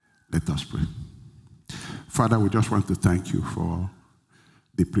Let us pray. Father, we just want to thank you for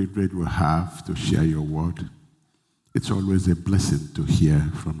the privilege we have to share your word. It's always a blessing to hear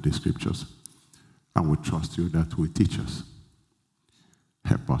from the scriptures. And we trust you that will teach us.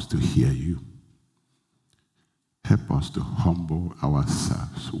 Help us to hear you. Help us to humble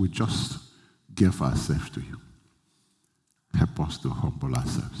ourselves. We just give ourselves to you. Help us to humble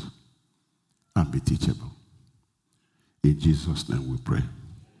ourselves and be teachable. In Jesus' name we pray.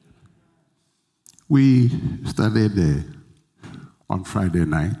 We started on Friday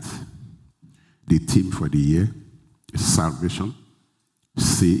night. The theme for the year is salvation.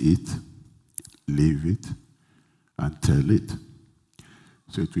 See it, live it, and tell it.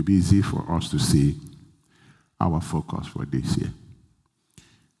 So it will be easy for us to see our focus for this year.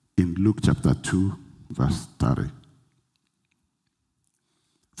 In Luke chapter 2, verse 30.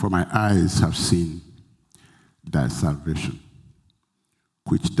 For my eyes have seen thy salvation,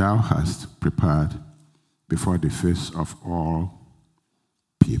 which thou hast prepared before the face of all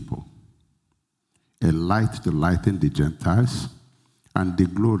people, a light to lighten the Gentiles and the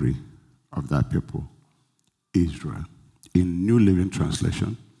glory of thy people, Israel. In New Living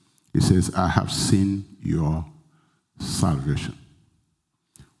Translation, it says, I have seen your salvation,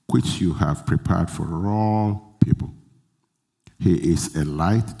 which you have prepared for all people. He is a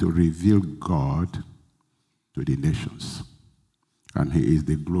light to reveal God to the nations, and he is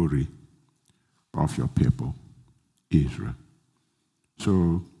the glory of your people, Israel.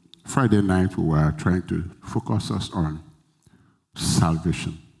 So Friday night, we were trying to focus us on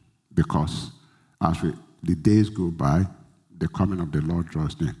salvation, because as the days go by, the coming of the Lord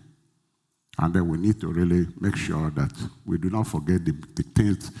draws near. And then we need to really make sure that we do not forget the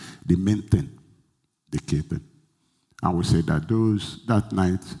things, the main thing, the key thing. And we say that that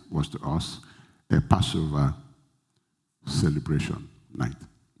night was to us a Passover celebration night,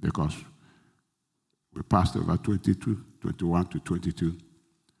 because we passed over 21 to 22.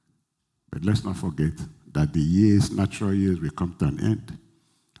 But let's not forget that the years, natural years, will come to an end.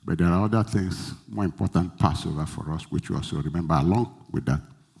 But there are other things more important Passover for us, which we also remember along with that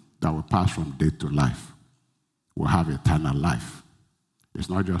will pass from death to life. We'll have eternal life. It's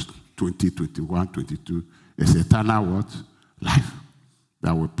not just 20, 21, 22. It's eternal what? Life.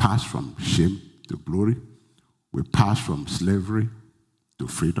 That will pass from shame to glory. We pass from slavery to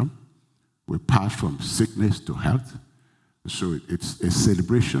freedom. We pass from sickness to health. So it's a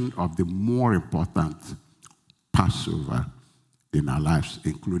celebration of the more important Passover in our lives,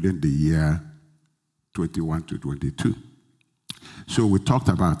 including the year 21 to 22. So we talked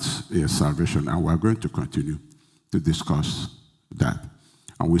about salvation, and we're going to continue to discuss that.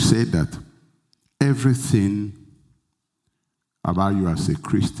 And we say that everything about you as a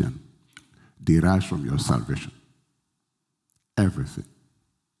Christian derives from your salvation. Everything.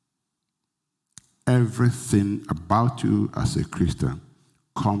 Everything about you as a Christian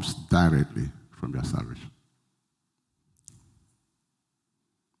comes directly from your salvation.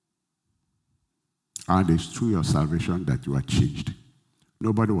 And it's through your salvation that you are changed.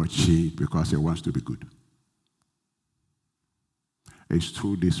 Nobody was changed because he wants to be good. It's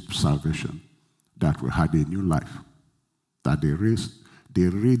through this salvation that we had a new life. That the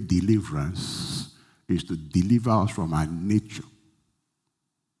real deliverance is to deliver us from our nature.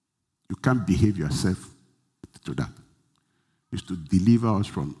 You can't behave yourself to that. It's to deliver us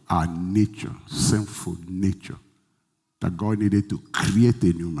from our nature, sinful nature, that God needed to create a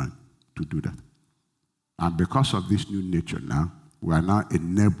new man to do that. And because of this new nature now, we are now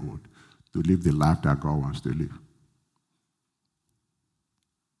enabled to live the life that God wants to live.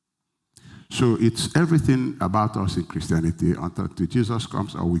 So it's everything about us in Christianity until Jesus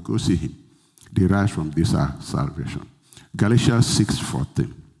comes or we go see him derives from this salvation. Galatians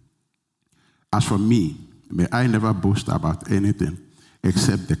 6:14. As for me, may I never boast about anything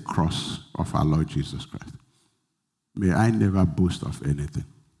except the cross of our Lord Jesus Christ. May I never boast of anything.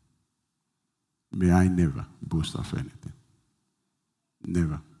 May I never boast of anything.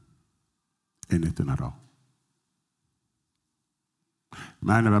 Never. Anything at all.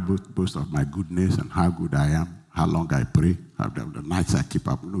 May I never boast of my goodness and how good I am, how long I pray, how the nights I keep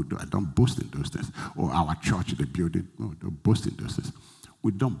up. No, I don't boast in those things. Or our church, the building. No, don't boast in those things.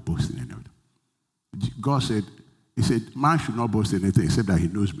 We don't boast in any of them. God said, he said, man should not boast in anything except that he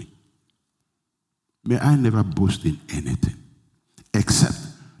knows me. May I never boast in anything except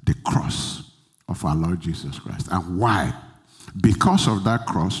the cross of our Lord Jesus Christ. And why? Because of that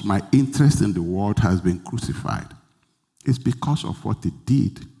cross, my interest in the world has been crucified. It's because of what it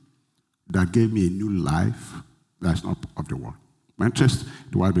did that gave me a new life that's not of the world. My interest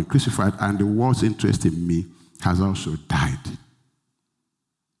in the world has been crucified, and the world's interest in me has also died.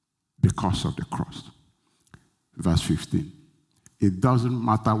 because of the cross. Verse 15. It doesn't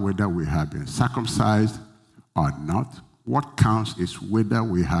matter whether we have been circumcised or not. What counts is whether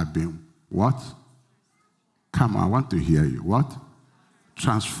we have been what? Come on, I want to hear you. What?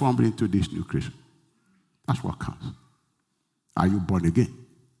 Transformed into this new creation. That's what counts. Are you born again?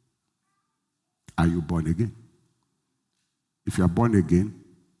 Are you born again? If you are born again,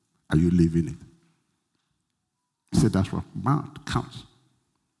 are you living it? He said that's what counts.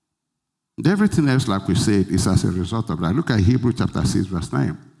 And everything else, like we said, is as a result of that. Look at Hebrews chapter 6, verse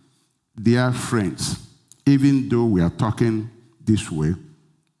 9. Dear friends, even though we are talking this way,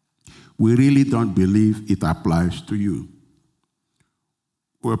 we really don't believe it applies to you.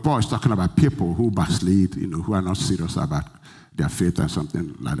 Well, Paul is talking about people who backslid, who are not serious about their faith and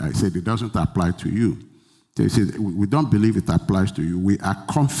something like that. He said it doesn't apply to you. So he said, we don't believe it applies to you. We are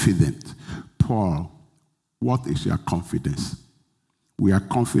confident. Paul, what is your confidence? We are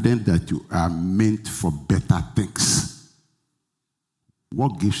confident that you are meant for better things.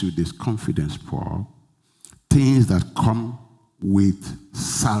 What gives you this confidence, Paul? Things that come with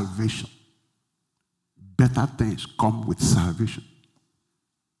salvation. Better things come with salvation.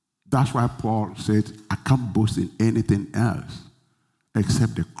 That's why Paul said, I can't boast in anything else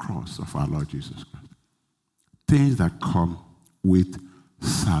except the cross of our Lord Jesus Christ. Things that come with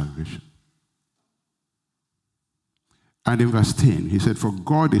salvation. And in verse 10, he said, for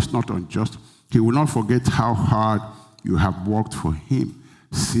God is not unjust. He will not forget how hard you have worked for him.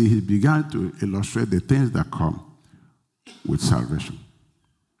 See, he began to illustrate the things that come with salvation.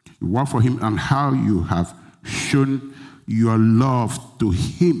 You work for him and how you have shown your love to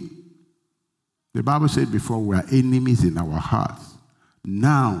him. The Bible said before we are enemies in our hearts.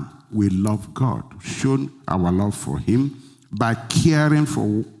 Now we love God, shown our love for him by caring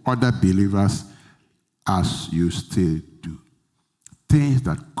for other believers as you still do. Things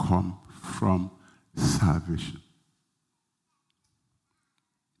that come from salvation.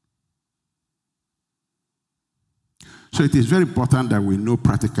 So it is very important that we know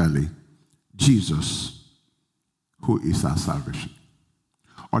practically Jesus, who is our salvation.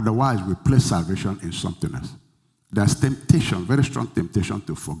 Otherwise, we place salvation in something else. There's temptation, very strong temptation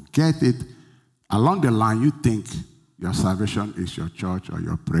to forget it. Along the line, you think your salvation is your church or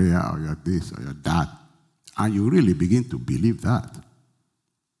your prayer or your this or your that. And you really begin to believe that.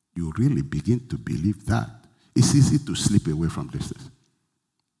 You really begin to believe that. It's easy to slip away from this thing.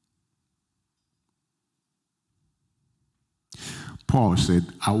 Paul said,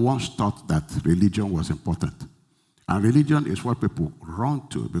 I once thought that religion was important. And religion is what people run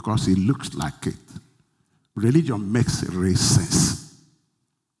to because it looks like it. Religion makes real sense.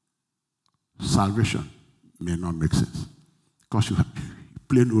 Salvation may not make sense because you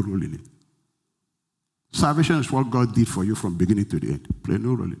play no role in it. Salvation is what God did for you from beginning to the end. Play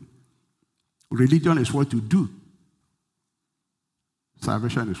no role in it. Religion is what you do.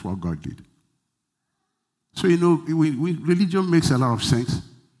 Salvation is what God did. So, religion makes a lot of sense.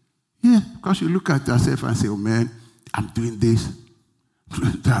 Yeah, because you look at yourself and say, oh man, I'm doing this,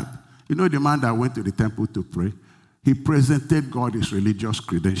 that. The man that went to the temple to pray, he presented God his religious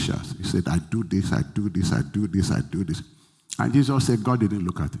credentials. He said, I do this, I do this, I do this, I do this. And Jesus said, God didn't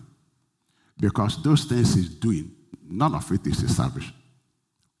look at it. Because those things he's doing, none of it is his salvation.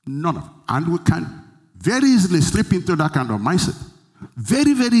 None of it. And we can very easily slip into that kind of mindset.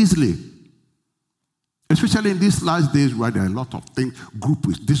 Very, very easily. Especially in these last days where there are a lot of things.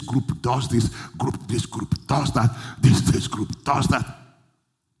 This group does this group does that, this group does that.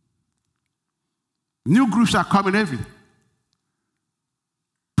 New groups are coming every day.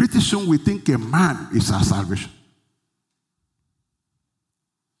 Pretty soon we think a man is our salvation.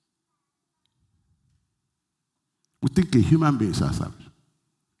 We think a human being is our salvation.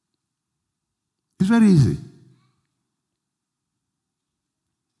 It's very easy.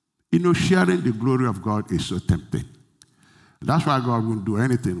 Sharing the glory of God is so tempting. That's why God won't do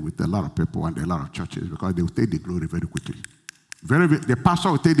anything with a lot of people and a lot of churches because they will take the glory very quickly. The pastor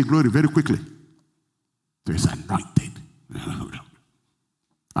will take the glory very quickly. So he's anointed.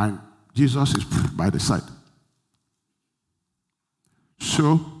 And Jesus is by the side.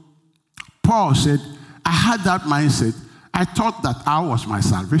 So Paul said, I had that mindset. I thought that I was my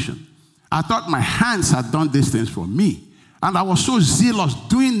salvation. I thought my hands had done these things for me. And I was so zealous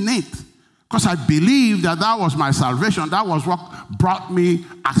doing it because I believed that was my salvation. That was what brought me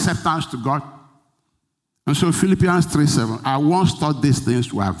acceptance to God. And so Philippians 3:7, I once thought these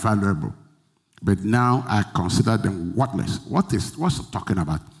things were valuable, but now I consider them worthless. What's it talking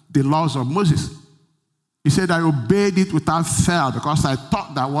about? The laws of Moses. He said, I obeyed it without fail because I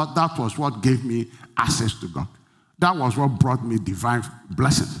thought that was what gave me access to God. That was what brought me divine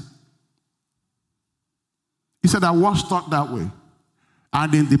blessings. He said, I once thought that way.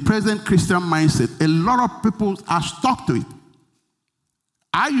 And in the present Christian mindset, a lot of people are stuck to it.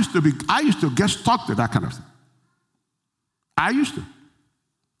 I used to get stuck to that kind of thing. I used to.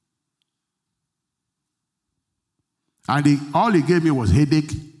 And all he gave me was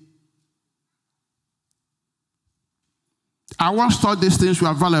headache. I once thought these things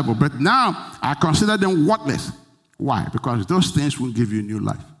were valuable, but now I consider them worthless. Why? Because those things won't give you new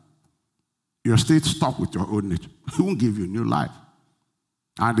life. You're still stuck with your old nature. It won't give you new life.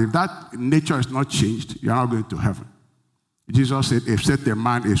 And if that nature is not changed, you're not going to heaven. Jesus said, if such a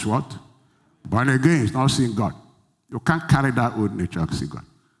man is what? Born again, he's not seeing God. You can't carry that old nature and see God.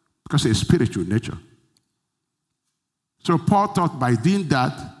 Because it's spiritual nature. So Paul thought by doing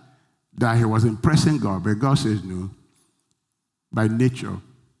that he was impressing God. But God says, no. By nature,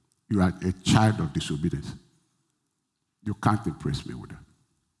 you are a child of disobedience. You can't impress me with that.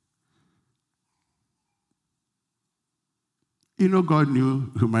 You know, God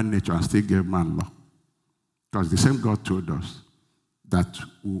knew human nature and still gave man law. Because the same God told us that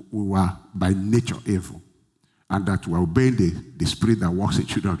we were by nature evil and that we are obeying the spirit that works in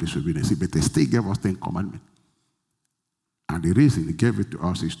children of disobedience. But they still gave us 10 commandments. And the reason he gave it to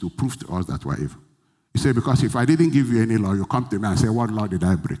us is to prove to us that we're evil. He said, because if I didn't give you any law, you come to me and say, what law did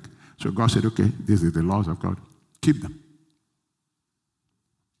I break? So God said, okay, these are the laws of God. Keep them.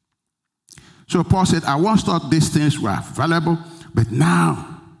 So Paul said, I once thought these things were valuable, but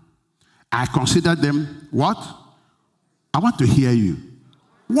now I consider them what? I want to hear you.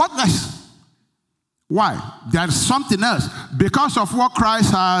 Worthless. Why? There's something else. Because of what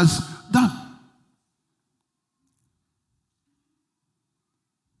Christ has done.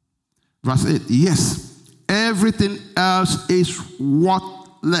 Verse 8, yes, everything else is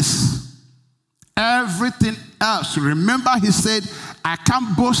worthless. Everything else. Remember, he said, I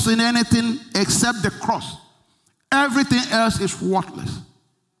can't boast in anything except the cross. Everything else is worthless.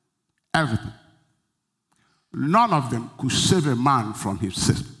 Everything. None of them could save a man from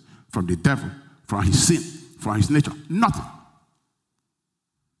himself, from the devil, from his sin, from his nature. Nothing.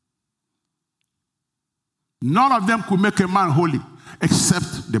 None of them could make a man holy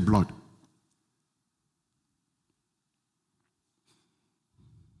except the blood.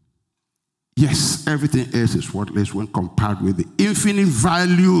 Yes, everything else is worthless when compared with the infinite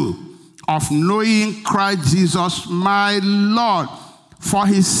value of knowing Christ Jesus, my Lord. For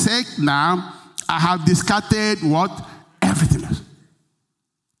his sake now, I have discarded what? Everything else.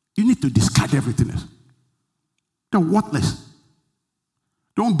 You need to discard everything else. They're worthless.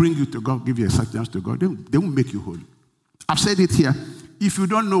 Don't bring you to God, give you acceptance to God. They won't make you holy. I've said it here. If you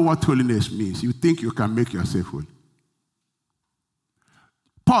don't know what holiness means, you think you can make yourself holy.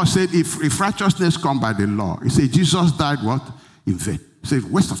 Paul said, if righteousness come by the law, he said, Jesus died what? In vain. He said,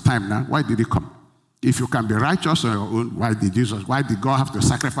 waste of time now. Why did he come? If you can be righteous on your own, why did God have to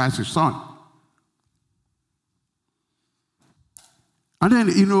sacrifice his son? And then,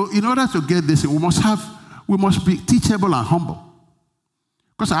 in order to get this, we must be teachable and humble.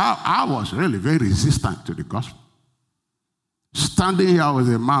 Because I was really very resistant to the gospel. Standing here, I was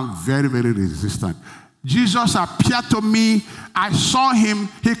a man very, very resistant. Jesus appeared to me. I saw him.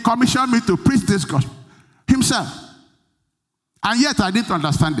 He commissioned me to preach this gospel himself. And yet I didn't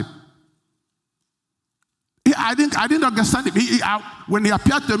understand him. I didn't understand him. When he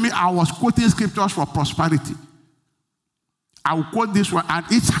appeared to me, I was quoting scriptures for prosperity. I would quote this one, and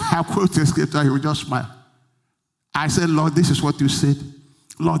each time I quote the scripture, he would just smile. I said, Lord, this is what you said.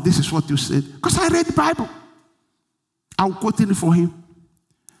 Lord, this is what you said. Because I read the Bible. I would quote it for him.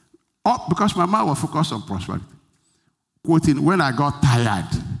 Because my mind was focused on prosperity. Quoting, when I got tired,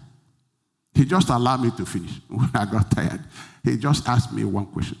 he just allowed me to finish. When I got tired, he just asked me one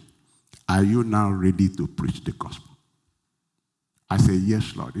question. Are you now ready to preach the gospel? I said,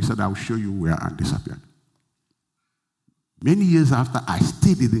 yes, Lord. He said, I will show you where, and disappeared. Many years after, I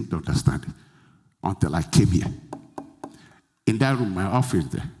still didn't understand it until I came here. In that room, my office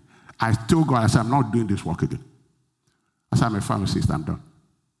there, I told God, I said, I'm not doing this work again. I said, I'm a pharmacist, I'm done.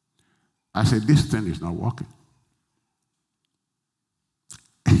 I said, this thing is not working.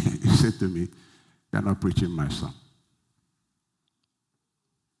 He said to me, you're not preaching my son.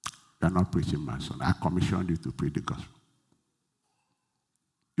 You're not preaching my son. I commissioned you to preach the gospel.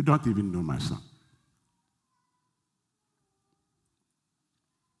 You don't even know my son.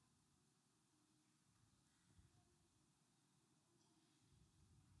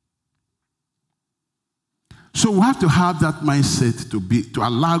 So we have to have that mindset to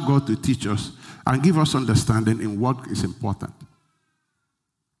allow God to teach us and give us understanding in what is important.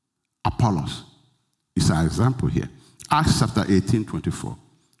 Apollos is our example here. Acts chapter 18:24.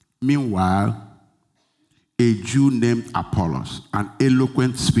 Meanwhile, a Jew named Apollos, an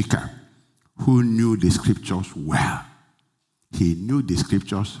eloquent speaker who knew the scriptures well. He knew the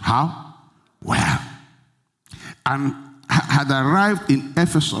scriptures how? Well. And had arrived in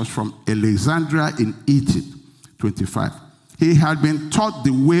Ephesus from Alexandria in Egypt, 25. He had been taught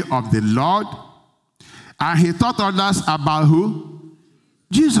the way of the Lord, and he taught others about who?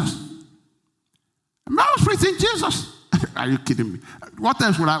 Jesus. I was preaching Jesus. Are you kidding me? What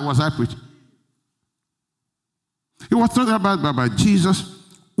else was I preaching? He was talking about Jesus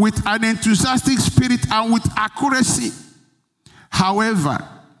with an enthusiastic spirit and with accuracy. However,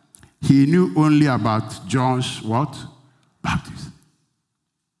 he knew only about John's what? Baptism.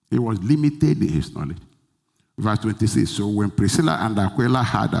 He was limited in his knowledge. Verse 26, so when Priscilla and Aquila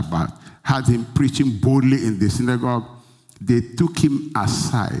had him preaching boldly in the synagogue, they took him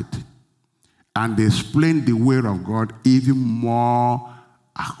aside and they explained the word of God even more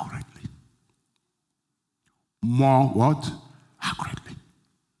accurately. More what? Accurately.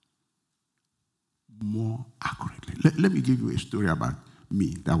 More accurately. Let me give you a story about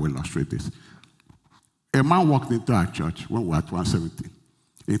me that will illustrate this. A man walked into our church when we were at 117.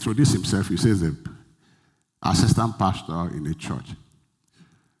 He introduced himself. He says, the assistant pastor in a church.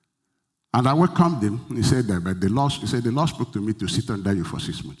 And I welcomed him. He said that, but the Lord spoke to me to sit under you for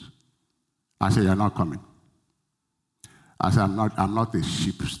 6 months. I said, you're not coming. I said, I'm not a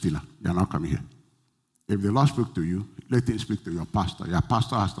sheep stealer. You're not coming here. If the Lord spoke to you, let him speak to your pastor. Your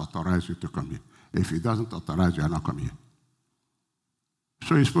pastor has to authorize you to come here. If he doesn't authorize you, you're not coming here.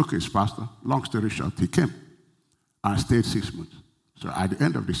 So he spoke to his pastor. Long story short, he came and stayed 6 months. So at the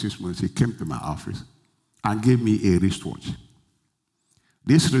end of the 6 months, he came to my office and gave me a wristwatch.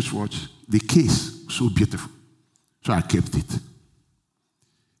 This wristwatch, the case, so beautiful. So I kept it.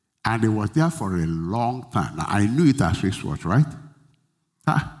 And it was there for a long time. Now, I knew it as wristwatch, right?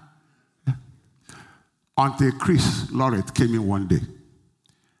 Yeah. Until Chris Lauret came in one day.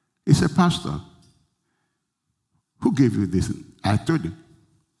 He said, Pastor, who gave you this? I told him.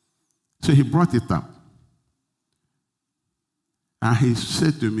 So he brought it up. And he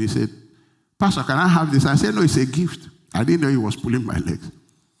said to me, he said, Pastor, can I have this? I said, no, it's a gift. I didn't know he was pulling my legs.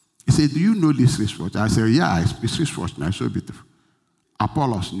 He said, do you know this wristwatch? I said, yeah, it's wristwatch now. It's so beautiful.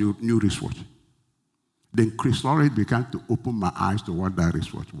 Apollos new wristwatch. Then Chris Lauret began to open my eyes to what that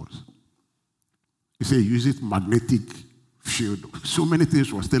wristwatch was. He said, use it magnetic field. So many things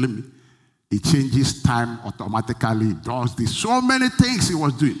he was telling me. It changes time automatically. It does this. So many things he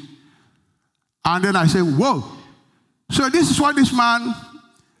was doing. And then I said, whoa. So this is what this man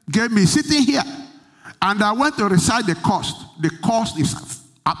gave me sitting here. And I went to recite the cost. The cost is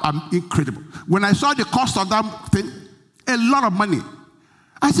incredible. When I saw the cost of that thing, a lot of money.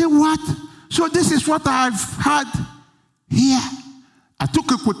 I said, what? So this is what I've had here. I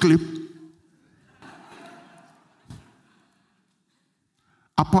took it quickly.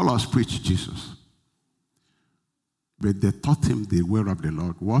 Apollos preached Jesus. But they taught him the word of the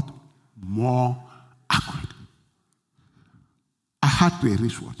Lord. What? More accurately. I had a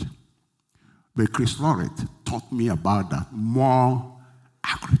wristwatch. But Chris Lauret taught me about that more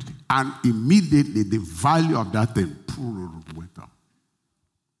accurately. And immediately the value of that thing went up.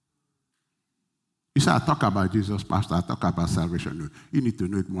 You say, I talk about Jesus, Pastor, I talk about salvation. No, you need to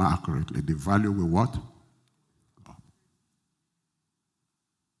know it more accurately. The value will what? Go up.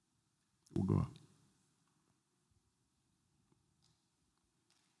 Will go up.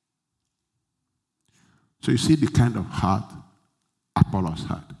 So you see the kind of heart Apollos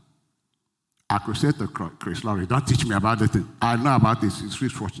had. I could say to Chris Lauret, don't teach me about the thing. I know about this. It's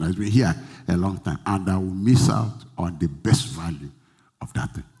fortunate. It's been here a long time. And I will miss out on the best value of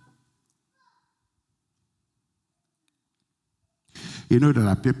that thing. You know, there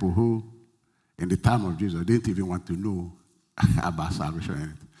are people who, in the time of Jesus, didn't even want to know about salvation or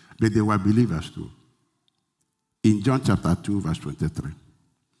anything. But they were believers too. In John chapter 2, verse 23.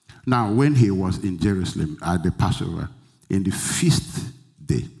 Now, when he was in Jerusalem at the Passover, in the feast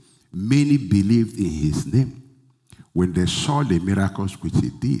day, many believed in his name. When they saw the miracles which he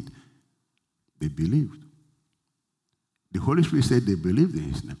did, they believed. The Holy Spirit said they believed in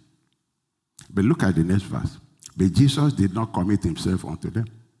his name. But look at the next verse. But Jesus did not commit himself unto them.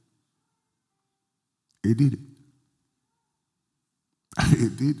 He did it. He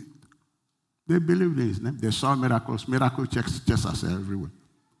did it. They believed in his name. They saw miracles. Miracle checks us everywhere.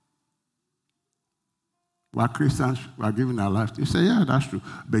 We're Christians, we're giving our life. You say, yeah, that's true.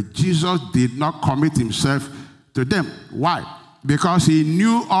 But Jesus did not commit himself to them. Why? Because he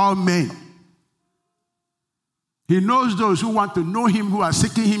knew all men. He knows those who want to know him, who are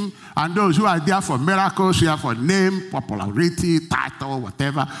seeking him, and those who are there for miracles, who are for name, popularity, title,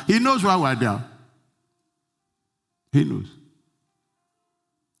 whatever. He knows why we're there. He knows.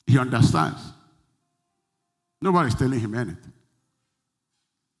 He understands. Nobody's telling him anything.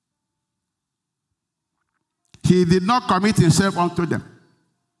 He did not commit himself unto them.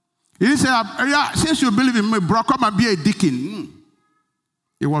 He didn't say, yeah, since you believe in me, bro, come and be a deacon.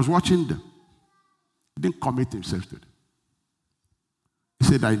 He was watching them. He didn't commit himself to them. He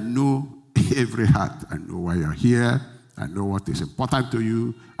said, I know every heart. I know why you're here. I know what is important to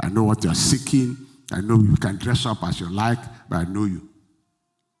you. I know what you're seeking. I know you can dress up as you like, but I know you.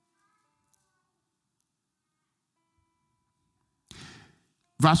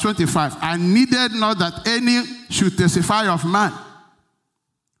 Verse 25, I needed not that any should testify of man,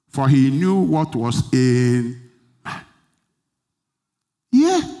 for he knew what was in man.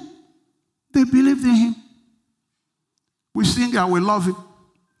 Yeah, they believed in him. We sing and we love him.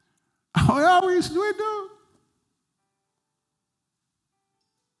 We always do.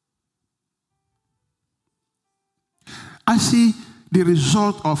 I see the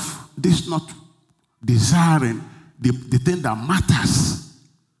result of this not desiring the thing that matters.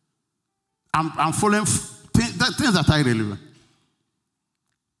 I'm following things that are irrelevant.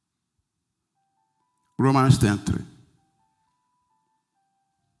 Romans 10:3.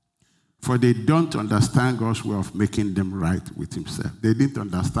 For they don't understand God's way of making them right with himself. They didn't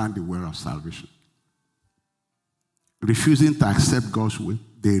understand the way of salvation. Refusing to accept God's way,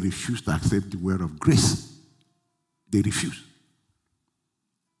 they refuse to accept the way of grace. They refuse.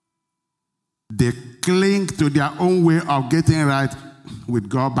 They cling to their own way of getting right with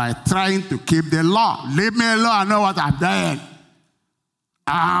God by trying to keep the law. Leave me alone, I know what I've done.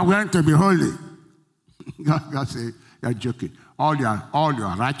 I'm going to be holy. God said, you're joking. All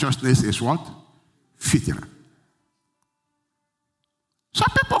your righteousness is what? Fitting. Some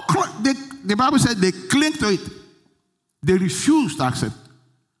people, the Bible said they cling to it. They refuse to accept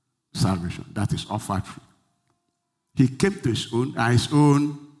salvation that is offered free. He came to his own, and his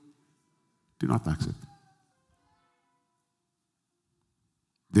own did not accept.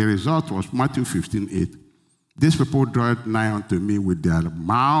 The result was Matthew 15:8. These people drawed nigh unto me with their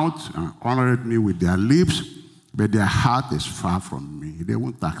mouths and honored me with their lips, but their heart is far from me. They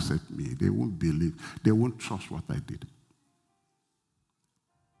won't accept me. They won't believe. They won't trust what I did.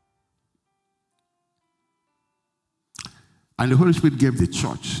 And the Holy Spirit gave the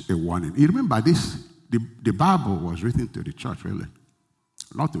church a warning. You remember this? The Bible was written to the church, really,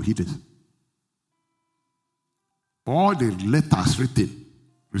 not to heathens. All the letters written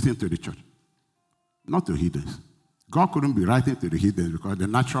to the church, not to heathens. God couldn't be writing to the heathens because the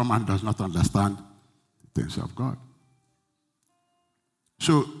natural man does not understand the things of God.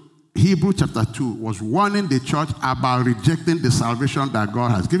 So Hebrews chapter 2 was warning the church about rejecting the salvation that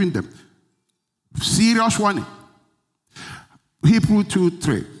God has given them. Serious warning. Hebrews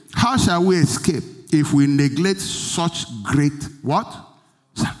 2:3. How shall we escape if we neglect such great what?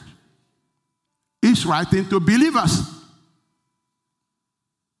 Salvation. It's writing to believers.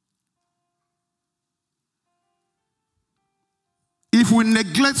 If we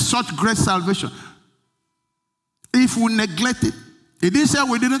neglect such great salvation, if we neglect it, it didn't say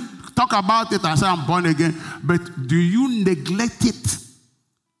we didn't talk about it and say I'm born again, but do you neglect it?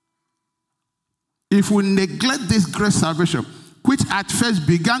 If we neglect this great salvation, which at first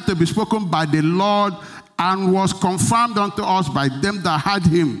began to be spoken by the Lord and was confirmed unto us by them that had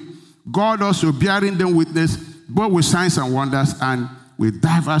him, God also bearing them witness, both with signs and wonders and with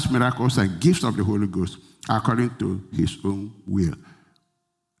diverse miracles and gifts of the Holy Ghost, according to his own will.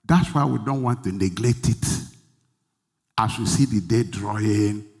 That's why we don't want to neglect it as we see the day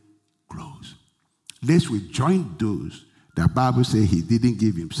drawing close. Lest we join those the Bible says he didn't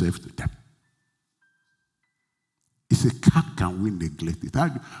give himself to them. He said, how can we neglect it?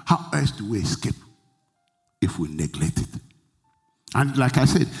 How else do we escape if we neglect it? And like I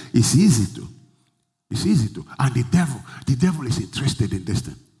said, it's easy to. It's easy to. And the devil is interested in this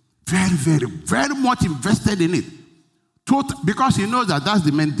thing. Very, very, very much invested in it. Because he knows that that's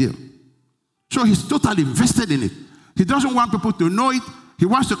the main deal. So he's totally invested in it. He doesn't want people to know it. He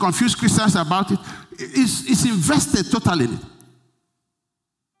wants to confuse Christians about it. He's invested totally in it.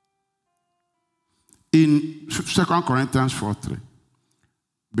 In 2 Corinthians 4:3,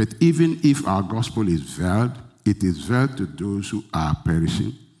 but even if our gospel is veiled, it is veiled to those who are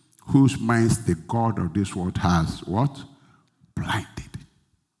perishing, whose minds the God of this world has what? Blinded.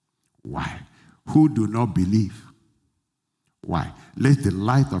 Why? Who do not believe. Why? Let the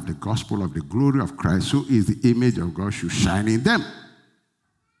light of the gospel of the glory of Christ, who is the image of God, should shine in them.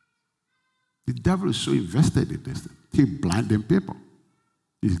 The devil is so invested in this thing. He's blinding people.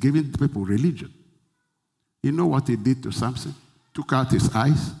 He's giving people religion. You know what he did to Samson? Took out his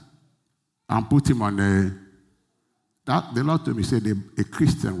eyes and put him on a That, the Lord told me, he said, a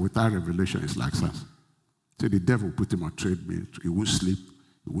Christian without revelation is like Samson. So the devil put him on treadmill. He won't sleep.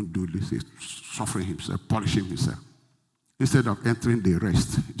 He won't do this. He's suffering himself, polishing himself. Instead of entering the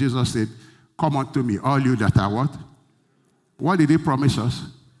rest, Jesus said, come unto me, all you that are what? What did he promise us?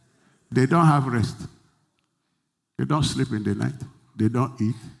 They don't have rest. They don't sleep in the night. They don't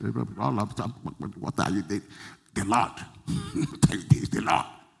eat. They don't, all of them. What are you doing? The Lord. The Lord.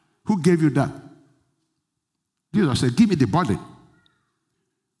 Who gave you that? Jesus said, give me the body.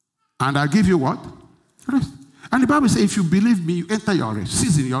 And I'll give you what? Rest. And the Bible says, if you believe me, you enter your rest.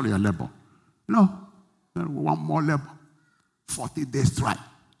 Season all your labor. No. One more labor. 40 days try.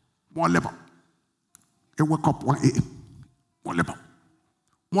 More labor. You wake up 1 a.m. More labor.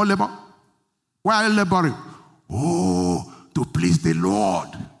 More labor. Why are you laboring? Oh, to please the Lord.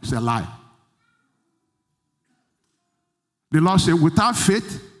 It's a lie. The Lord said, without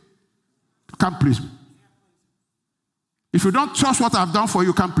faith, you can't please me. If you don't trust what I've done for you,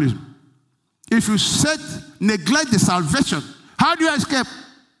 you can't please me. If you neglect the salvation, how do you escape?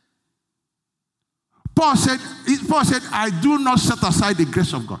 Paul said, I do not set aside the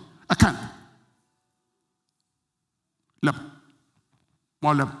grace of God. I can't. Level.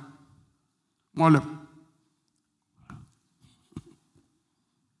 More level. More level.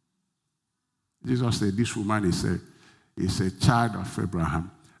 Jesus said, this woman is a child of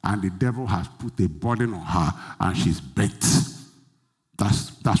Abraham, and the devil has put a burden on her, and she's bent.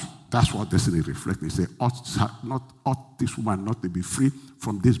 That's what destiny reflects. He said, ought this woman not to be free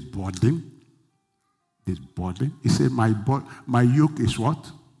from this burden? This burden. He said, my yoke is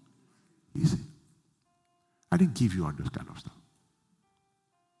what? Easy. I didn't give you all those kind of stuff.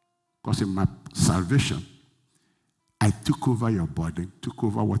 Because in my salvation, I took over your burden, took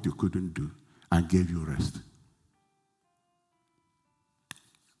over what you couldn't do, and gave you rest.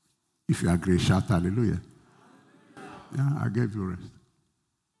 If you agree, shout hallelujah. Yeah, I gave you rest.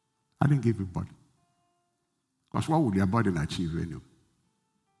 I didn't give you burden. Because what would your burden achieve anyway?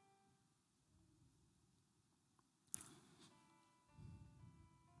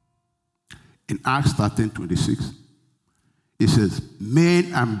 In Acts 13:26, it says,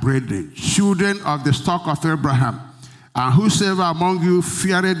 men and brethren, children of the stock of Abraham, and whosoever among you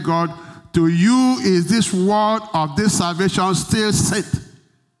feared God, to you is this word of this salvation still sent.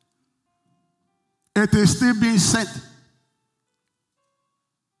 It is still being sent.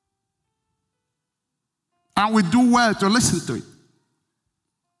 And we do well to listen to it.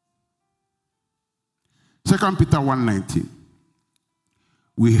 2 Peter 1:19.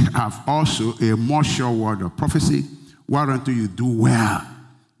 We have also a more sure word of prophecy, whereunto you do well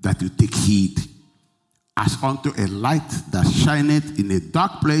that you take heed, as unto a light that shineth in a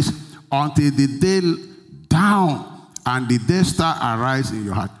dark place, until the day down and the day star arise in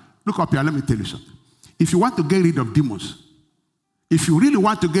your heart. Look up here, let me tell you something. If you want to get rid of demons, if you really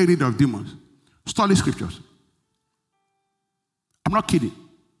want to get rid of demons, study scriptures. I'm not kidding.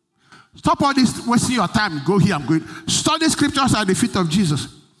 Stop all this wasting your time. Go here, I'm going. Study scriptures at the feet of Jesus.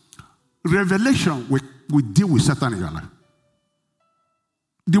 Revelation will deal with Satan in your life.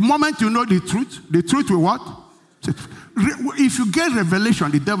 The moment you know the truth will what? If you get revelation,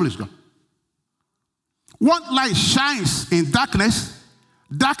 the devil is gone. What light shines in darkness?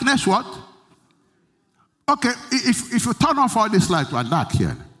 Darkness what? Okay, if you turn off all this light, we're dark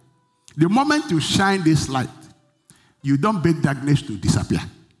here. The moment you shine this light, you don't beg darkness to disappear.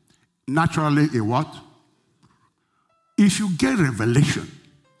 Naturally, a what? If you get revelation,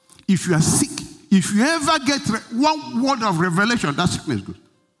 if you are sick, if you ever get one word of revelation, that sickness is good.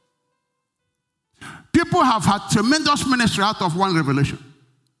 People have had tremendous ministry out of one revelation.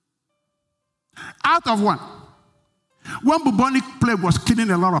 Out of one. When bubonic plague was killing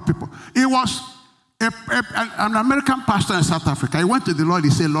a lot of people, it was an American pastor in South Africa. He went to the Lord,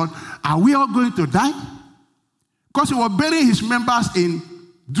 he said, Lord, are we all going to die? Because he was burying his members in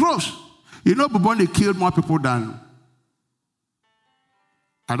droves. You know, bubonic killed more people than,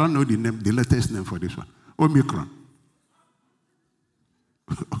 I don't know the name, the latest name for this one. Omicron.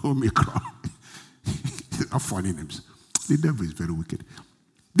 Omicron. Not funny names. The devil is very wicked.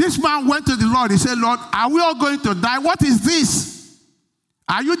 This man went to the Lord. He said, Lord, are we all going to die? What is this?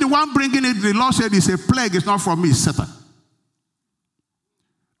 Are you the one bringing it? The Lord said, it's a plague. It's not from me. It's Satan.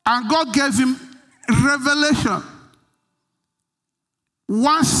 And God gave him revelation.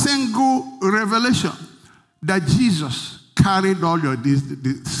 One single revelation that Jesus carried all your these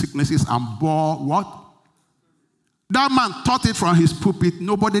sicknesses and bore what? That man taught it from his pulpit.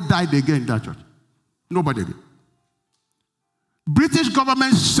 Nobody died again in that church. Nobody did. British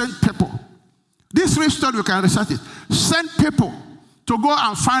government sent people. This real story, you can research it. Sent people to go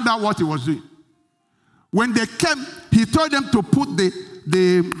and find out what he was doing. When they came, he told them to put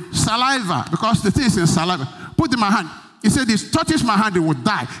the saliva, because the thing is in saliva, put in my hand. He said, this touches my hand, it will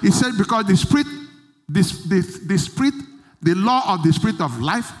die. He said, because the spirit, the law of the spirit of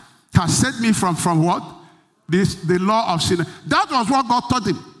life has set me from what? The law of sin. That was what God taught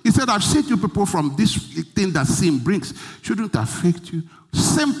him. He said, I've set you people from this thing that sin brings. Shouldn't affect you.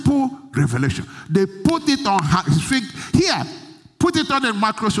 Simple revelation. They put it on his feet. Here, put it on the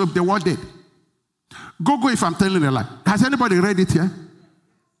microscope, they were dead. Go if I'm telling a lie. Has anybody read it here?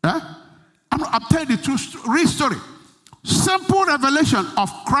 Yeah? I'm telling the truth, real story. Simple revelation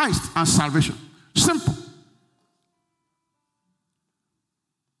of Christ and salvation. Simple.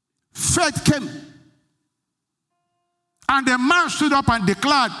 Faith came. And the man stood up and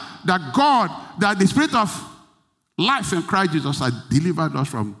declared that God, that the spirit of life in Christ Jesus had delivered us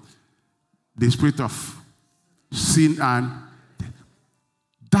from the spirit of sin and death.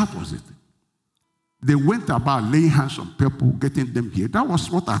 That was it. They went about laying hands on people, getting them healed. That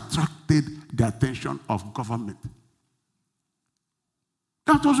was what attracted the attention of government.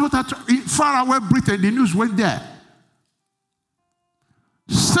 That was what attracted. Far away Britain, the news went there.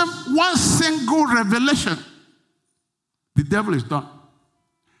 One single revelation. The devil is done.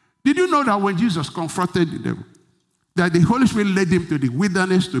 Did you know that when Jesus confronted the devil, that the Holy Spirit led him to the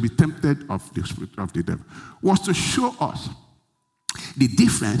wilderness to be tempted of the spirit of the devil, was to show us the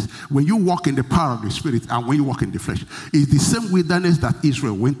difference when you walk in the power of the Spirit and when you walk in the flesh. It's the same wilderness that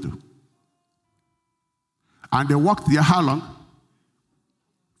Israel went to. And they walked there how long?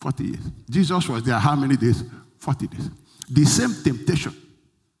 40 years. Jesus was there how many days? 40 days. The same temptation.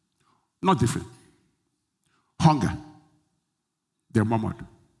 Not different. Hunger. They murmured.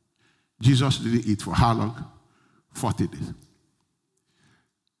 Jesus didn't eat for how long? 40 days.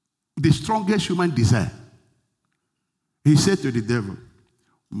 The strongest human desire. He said to the devil,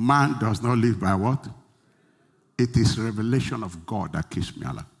 man does not live by what? It is revelation of God that keeps me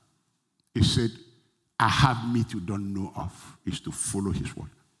alive. He said, I have meat you don't know of, is to follow his word.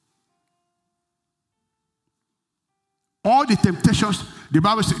 All the temptations, the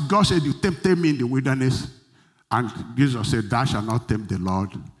Bible said, God said, you tempted me in the wilderness. And Jesus said, thou shalt not tempt the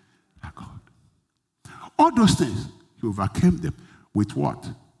Lord thy God. All those things, he overcame them with what?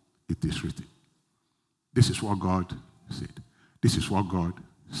 It is written. This is what God said. This is what God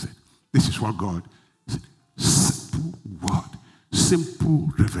said. This is what God said. Simple word.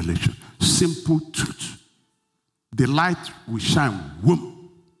 Simple revelation. Simple truth. The light will shine. Boom.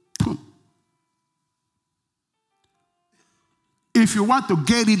 Boom. If you want to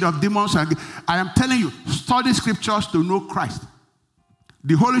get rid of demons, I am telling you, study scriptures to know Christ.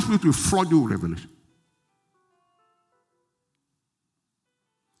 The Holy Spirit will flood you with revelation.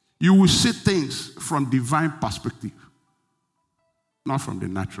 You will see things from divine perspective, not from the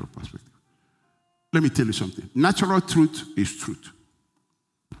natural perspective. Let me tell you something. Natural truth is truth.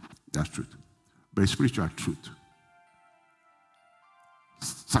 That's truth. But spiritual truth,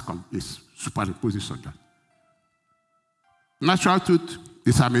 second, is superimposed on that. Natural truth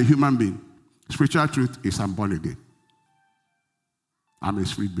is I'm a human being. Spiritual truth is I'm born again. I'm a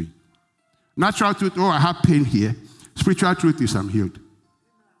spirit being. Natural truth, oh, I have pain here. Spiritual truth is I'm healed.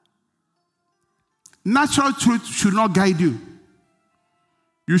 Natural truth should not guide you.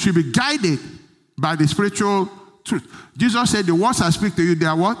 You should be guided by the spiritual truth. Jesus said, the words I speak to you, they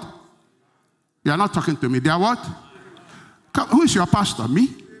are what? You are not talking to me. They are what? Who is your pastor? Me?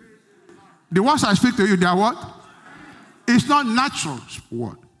 The words I speak to you, they are what? It's not natural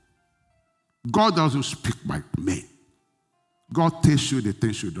word. God doesn't speak by men. God tells you the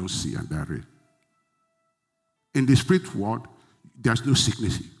things you don't see, and they're real. In the spirit world, there's no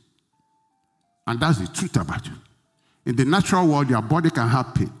sickness. And that's the truth about you. In the natural world, your body can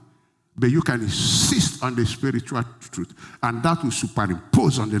have pain, but you can insist on the spiritual truth, and that will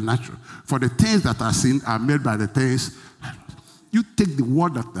superimpose on the natural. For the things that are seen are made by the things. You take the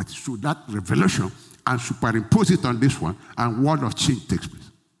word that is true, that revelation, and superimpose it on this one, and word of change takes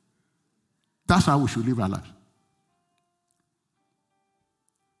place. That's how we should live our lives.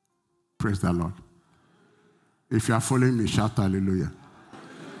 Praise the Lord. If you are following me, shout hallelujah.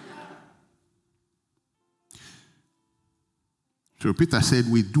 So Peter said,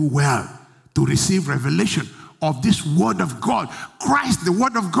 we do well to receive revelation of this word of God. Christ, the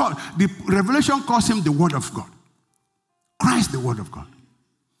word of God. The revelation calls him the word of God. Christ, the word of God.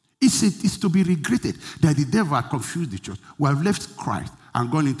 It's to be regretted that the devil had confused the church. We have left Christ and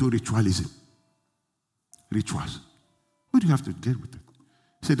gone into ritualism. Rituals. What do you have to get with it?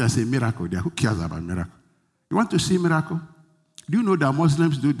 Say there's a miracle there. Who cares about miracle? You want to see miracle? Do you know that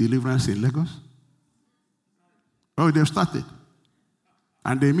Muslims do deliverance in Lagos? Oh, they've started.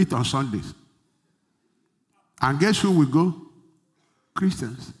 And they meet on Sundays. And guess who will go?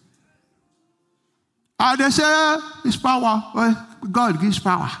 Christians. And they say, it's power. Well, God gives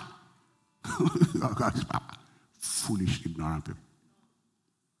power. God gives power. Foolish, ignorant people.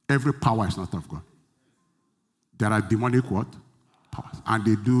 Every power is not of God. There are demonic what? Powers. And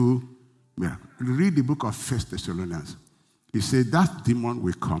they do miracles. Read the book of 1 Thessalonians. He said that demon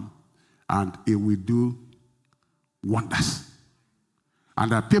will come and it will do wonders.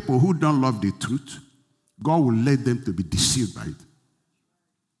 And there are people who don't love the truth. God will let them to be deceived by it.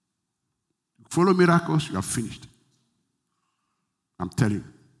 Follow miracles, you are finished. I'm telling you.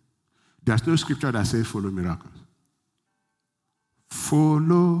 There's no scripture that says follow miracles.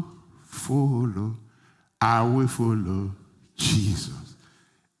 Follow, I will follow Jesus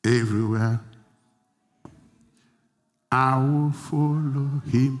everywhere. I will follow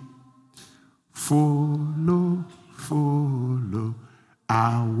him. Follow,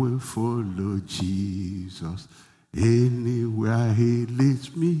 I will follow Jesus. Anywhere he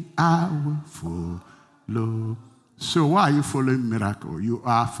leads me, I will follow. So why are you following miracle? You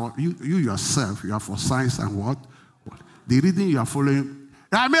are for you yourself. You are for signs and what? The reason you are following,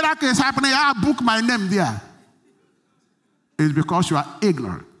 a miracle is happening. I book my name there. It's because you are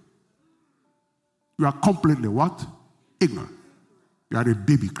ignorant. You are completely what? Ignorant. You are a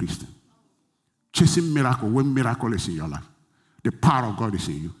baby Christian. Chasing miracle when miracle is in your life. The power of God is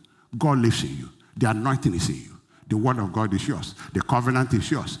in you. God lives in you. The anointing is in you. The word of God is yours. The covenant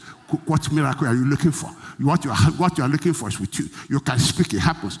is yours. What miracle are you looking for? What you are looking for is with you. You can speak, it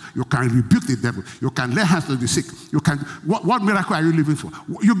happens. You can rebuke the devil. You can lay hands on the sick. You can. What miracle are you living for?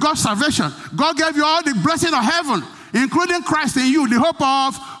 You got salvation. God gave you all the blessing of heaven, including Christ in you, the hope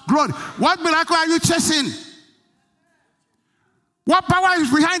of glory. What miracle are you chasing? What power is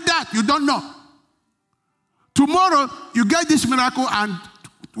behind that? You don't know. Tomorrow, you get this miracle, and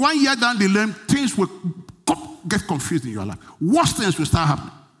 1 year down the lane, things will get confused in your life. Worst things will start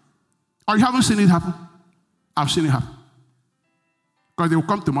happening. Or you haven't seen it happen? I've seen it happen. Because they will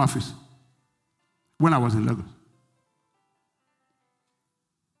come to my office when I was in Lagos.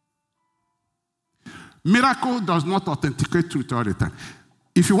 Miracle does not authenticate truth all the time.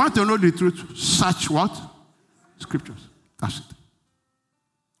 If you want to know the truth, search what? Scriptures. That's it.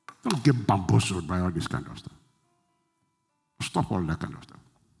 Don't get bamboozled by all this kind of stuff. Stop all that kind of stuff.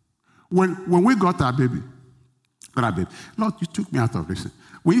 When we got our baby, Lord, you took me out of this.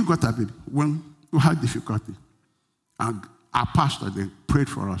 When you got our baby, when we had difficulty, and our pastor then prayed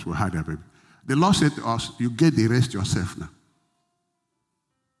for us, we had our baby. The Lord said to us, you get the rest yourself now.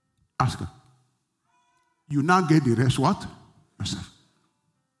 Ask her. You now get the rest what? Yourself.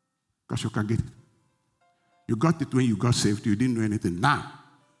 Because you can get it. You got it when you got saved. You didn't know anything. Now,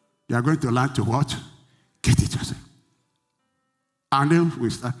 you are going to learn to what? Get it yourself. And then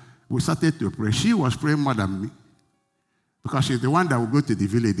we started to pray. She was praying more than me. Because she's the one that will go to the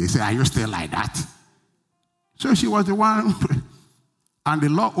village. They say, are you still like that? So she was the one. And the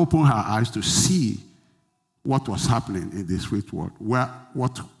Lord opened her eyes to see what was happening in the spirit world.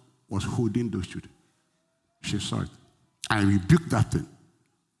 What was holding those children. She saw it. I rebuked that thing.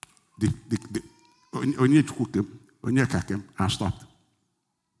 Onyeka came and stopped.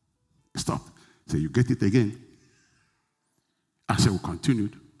 Stopped. So you get it again. I said, we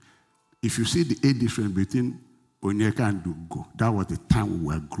continued. If you see the age difference between Onyeka and Ugo, that was the time we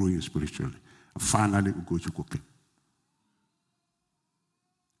were growing spiritually. And finally, Ugo came.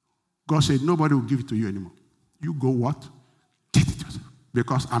 God said, nobody will give it to you anymore. You go what? Get it yourself.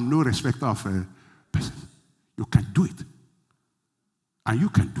 Because I'm no respecter of a person. You can do it. And you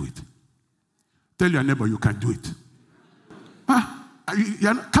can do it. Tell your neighbor you can do it.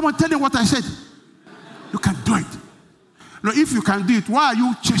 Come on, tell them what I said. You can do it. No, if you can do it, why are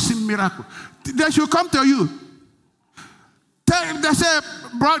you chasing miracle? They should come to you. They say,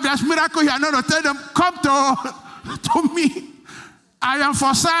 bro, there's miracle here. No, tell them, come to me. I am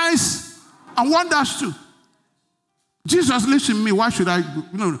for signs and wonders too. Jesus lives in me. Why should I go?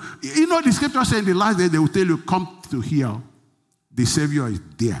 No. You know the scripture says in the last day they will tell you, come to here. The Savior is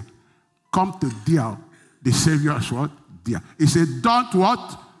there. Come to there. The Savior is what? There. He said, don't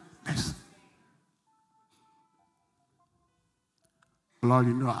what? Yes. Lord,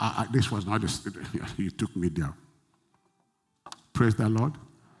 you know, this was not the you took me there. Praise the Lord.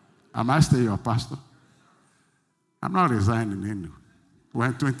 Am I still your pastor? I'm not resigning anyway. We're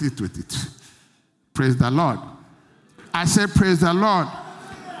in 2022. Praise the Lord. I said, praise the Lord.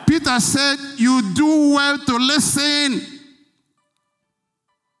 Peter said, you do well to listen.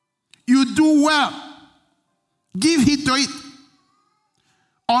 You do well. Give heed to it.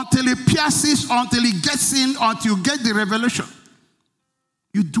 Until it pierces, until it gets in, until you get the revelation.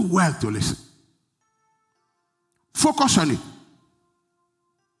 You do well to listen. Focus on it.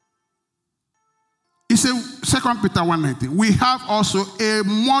 He said, 2 Peter 1:19, we have also a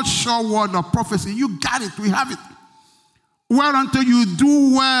much sure word of prophecy. You got it, we have it. Whereunto you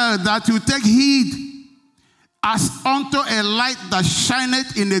do well that you take heed, as unto a light that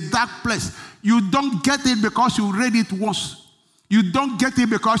shineth in a dark place. You don't get it because you read it once. You don't get it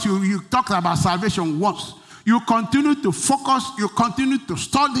because you talked about salvation once. You continue to focus, you continue to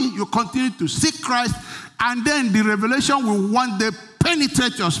study, you continue to seek Christ, and then the revelation will one day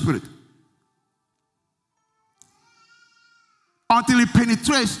penetrate your spirit. Until it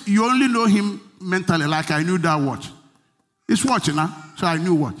penetrates, you only know him mentally, like I knew that watch. It's watching now, so I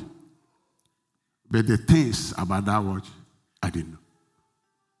knew what. But the things about that watch, I didn't know.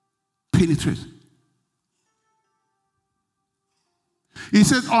 Penetrates. He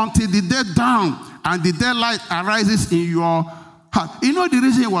says, until the day dawn and the daylight arises in your heart. You know the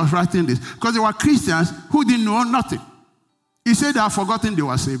reason he was writing this? Because there were Christians who didn't know nothing. He said they have forgotten they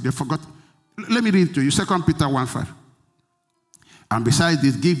were saved. They forgot. Let me read it to you. 2 Peter 1:5. And besides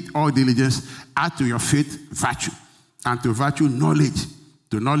this, give all diligence, add to your faith virtue, and to virtue knowledge,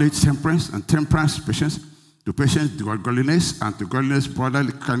 to knowledge temperance, and temperance patience, to patience godliness, and to godliness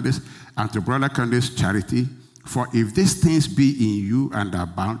brotherly kindness, and to brotherly kindness charity. For if these things be in you and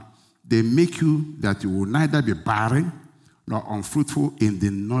abound, they make you that you will neither be barren nor unfruitful in the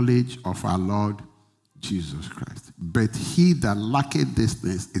knowledge of our Lord Jesus Christ. But he that lacketh these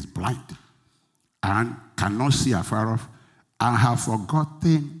things is blind, and cannot see afar off, and have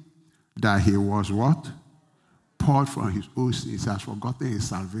forgotten that he was what? Poured from his own sins. He has forgotten his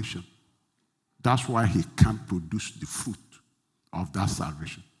salvation. That's why he can't produce the fruit of that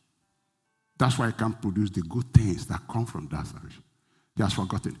salvation. That's why he can't produce the good things that come from that salvation. He has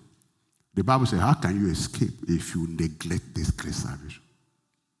forgotten it. The Bible says, how can you escape if you neglect this great salvation?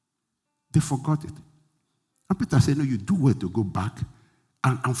 They forgot it. And Peter said, no, you do well to go back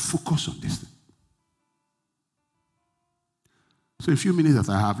and focus on this thing. So a few minutes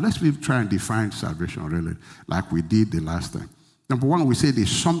that I have, let's try and define salvation really, like we did the last time. Number one, we said it's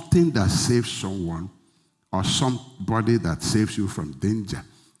something that saves someone or somebody that saves you from danger.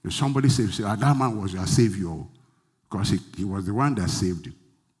 If somebody saves you, that man was your savior because he was the one that saved you.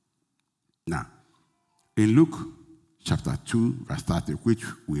 Now, in Luke chapter 2, verse 30, which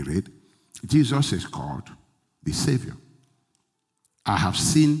we read, Jesus is called the Savior. I have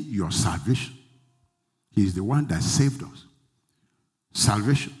seen your salvation. He is the one that saved us.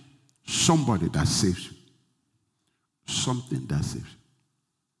 Salvation, somebody that saves you. Something that saves you.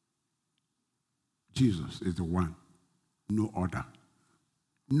 Jesus is the one, no other.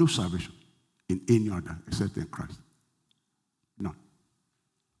 No salvation in any other except in Christ. None.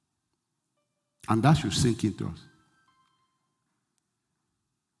 And that should sink into us.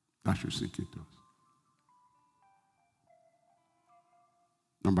 That should sink into us.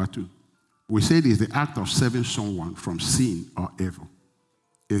 Number two, we said it's the act of saving someone from sin or evil.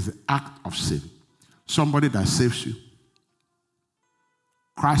 It's the act of saving. Somebody that saves you.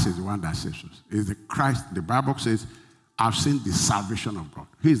 Christ is the one that saves us. It's the Christ, the Bible says, I've seen the salvation of God.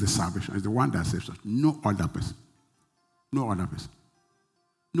 He is the salvation. He's the one that saves us. No other person. No other person.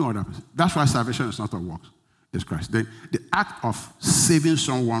 No other person. That's why salvation is not of works. It's Christ. Then the act of saving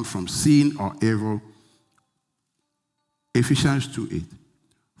someone from sin or evil, Ephesians 2:8.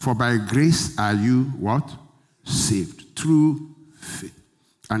 For by grace are you what? Saved. Through faith.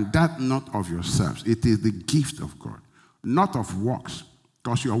 And that not of yourselves. It is the gift of God. Not of works.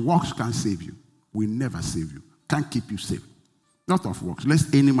 Because your works can't save you. We never save you. Can't keep you safe. Not of works.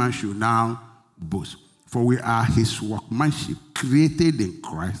 Lest any man should now boast. For we are his workmanship, created in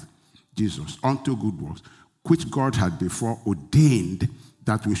Christ Jesus, unto good works, which God had before ordained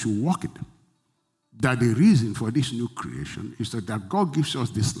that we should walk in them. That the reason for this new creation is that God gives us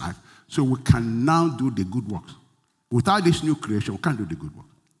this life so we can now do the good works. Without this new creation, we can't do the good works.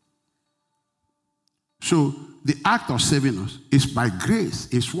 So the act of saving us is by grace.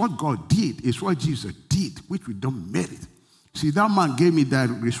 It's what God did. It's what Jesus did, which we don't merit. See, that man gave me that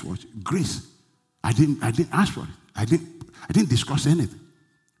wristwatch. Grace. I didn't ask for it. I didn't discuss anything.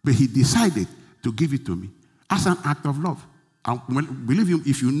 But he decided to give it to me as an act of love. And believe him,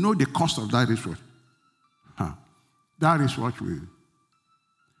 if you know the cost of that wristwatch, that wristwatch will,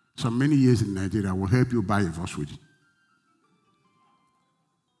 so many years in Nigeria, will help you buy a Volkswagen.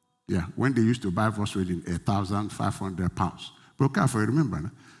 Yeah, when they used to buy Volkswagen, 1,500 pounds. Broker, if I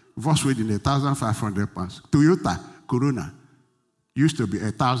remember, Volkswagen, 1,500 pounds. Toyota Corona used to be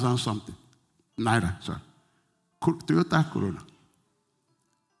 1,000 something. Naira, sorry. Toyota Corona.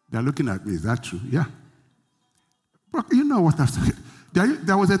 They're looking at me, is that true? Yeah. But you know what I'm saying?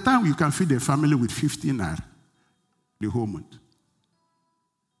 There was a time you can feed a family with 15 naira. the whole month.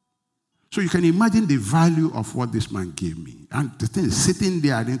 So you can imagine the value of what this man gave me. And the thing is, sitting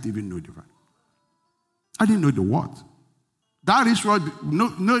there, I didn't even know the value. I didn't know the what. That is what,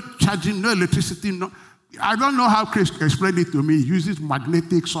 no charging, no electricity, no. I don't know how Chris explained it to me. He uses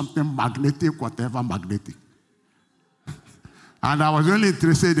magnetic, something magnetic, whatever magnetic. And I was only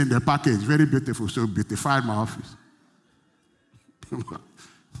interested in the package, very beautiful, so beautified my office.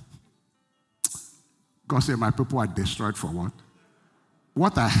 God said, my people are destroyed for what?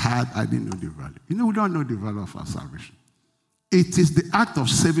 What I had, I didn't know the value. You know, we don't know the value of our salvation. It is the act of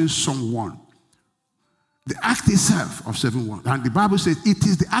saving someone. The act itself of saving one. And the Bible says it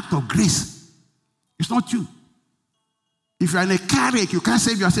is the act of grace. It's not you. If you're in a car wreck, you can't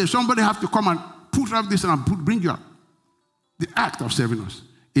save yourself. Somebody have to come and put up this and bring you up. The act of saving us.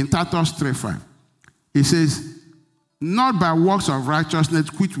 In Titus 3:5, it says, not by works of righteousness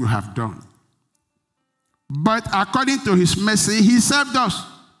which we have done, but according to his mercy, he saved us.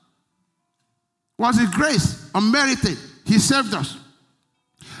 Was his grace unmerited? He saved us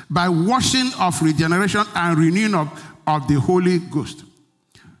by washing of regeneration and renewing of the Holy Ghost.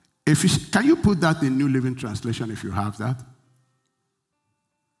 Can you put that in New Living Translation if you have that?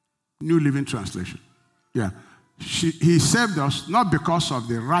 New Living Translation. Yeah. He saved us not because of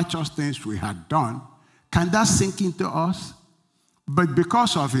the righteous things we had done. Can that sink into us? But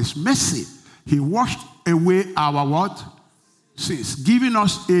because of his mercy, he washed away our what? Sins, giving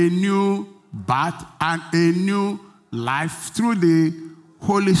us a new birth and a new life through the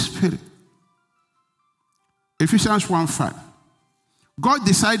Holy Spirit. Ephesians 1:5. God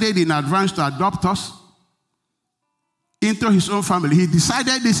decided in advance to adopt us into his own family. He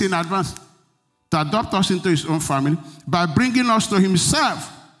decided this in advance, to adopt us into his own family by bringing us to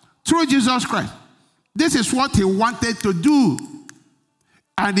himself through Jesus Christ. This is what he wanted to do,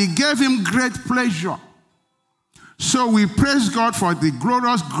 and he gave him great pleasure. So we praise God for the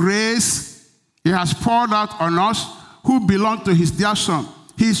glorious grace he has poured out on us who belong to his dear Son.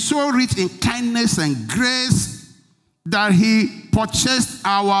 He is so rich in kindness and grace that he purchased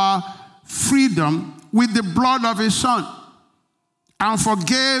our freedom with the blood of his Son and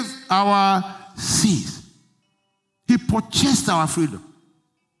forgave our sins. He purchased our freedom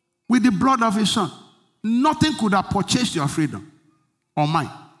with the blood of his Son. Nothing could have purchased your freedom or mine.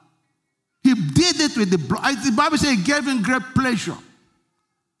 He did it with the blood. The Bible says he gave him great pleasure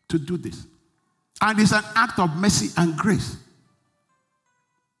to do this. And it's an act of mercy and grace.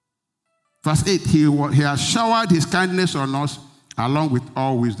 Verse 8, he has showered his kindness on us along with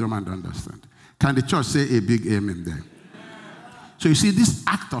all wisdom and understanding. Can the church say a big amen there? Amen. So you see, this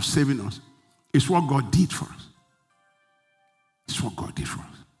act of saving us is what God did for us. It's what God did for us.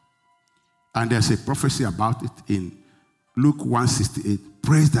 And there's a prophecy about it in Luke 1:68.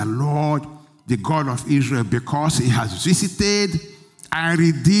 Praise the Lord, the God of Israel, because he has visited and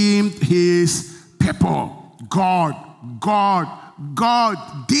redeemed his people. God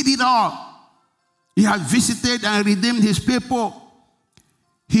did it all. He has visited and redeemed his people.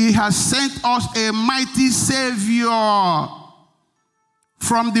 He has sent us a mighty Savior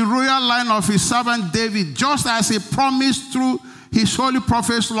from the royal line of his servant David, just as he promised through his holy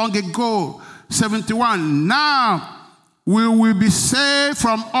prophets long ago. 71. Now we will be saved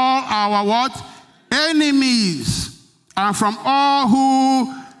from all our what? Enemies, and from all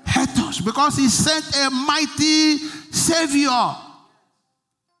who hate us, because he sent a mighty Savior.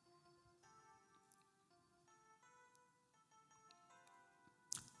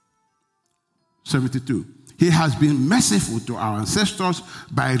 He has been merciful to our ancestors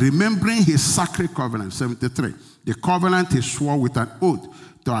by remembering his sacred covenant. 73. The covenant he swore with an oath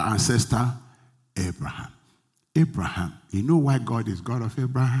to our ancestor Abraham. Abraham. You know why God is God of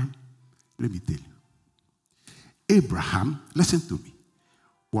Abraham? Let me tell you. Abraham, listen to me,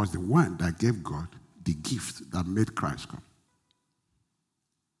 was the one that gave God the gift that made Christ come.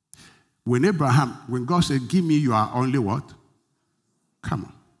 When God said, give me your only what? Come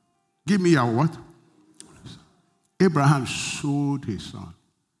on. Give me your what? Abraham sold his son.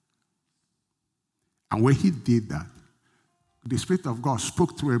 And when he did that, the Spirit of God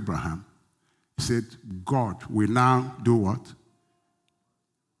spoke through Abraham. He said, God will now do what?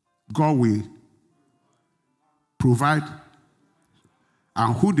 God will provide.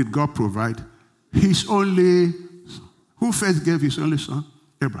 And who did God provide? His only son. Who first gave his only son?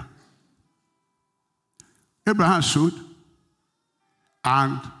 Abraham. Abraham sowed,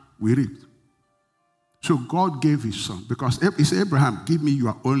 and we reaped. So God gave his son, because he said, Abraham, give me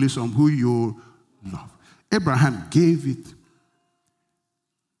your only son who you love. Abraham gave it.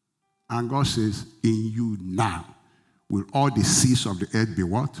 And God says, in you now will all the seeds of the earth be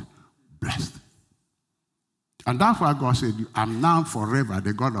what? Blessed. And that's why God said, I'm now forever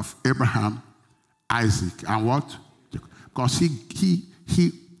the God of Abraham, Isaac, and what? Because he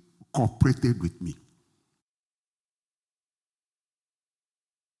cooperated with me.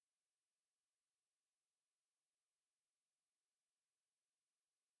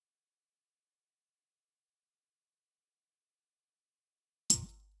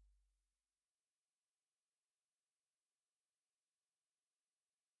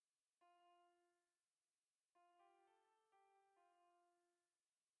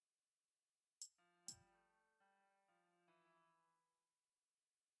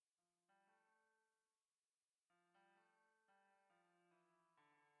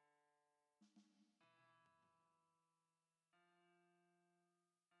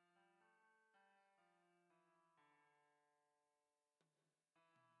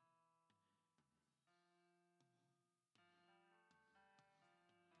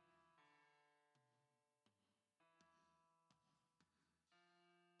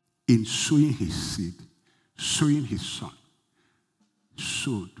 In sowing his seed, sowing his son,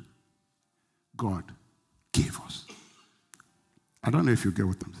 sowed, God gave us. I don't know if you get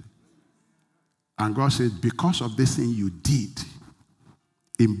what I'm saying. And God said, because of this thing you did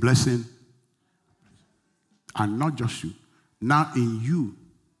in blessing, and not just you, now in you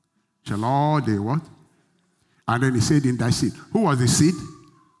shall all the what? And then he said in thy seed. Who was the seed?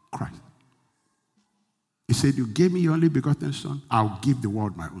 Christ. He said, you gave me your only begotten son, I'll give the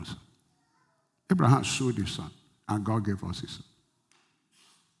world my own son. Abraham sowed his son, and God gave us his son.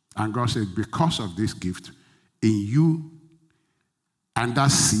 And God said, because of this gift, in you and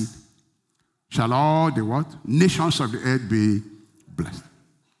that seed shall all the what? Nations of the earth be blessed.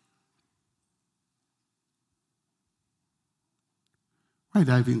 Why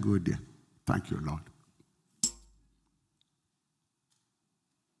did I even go there? Thank you, Lord.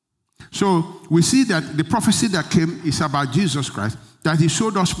 So we see that the prophecy that came is about Jesus Christ, that he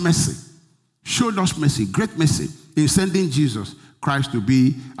showed us mercy. Showed us mercy, great mercy, in sending Jesus Christ to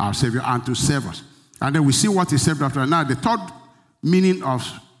be our Savior and to save us. And then we see what he saved after. Now, the third meaning of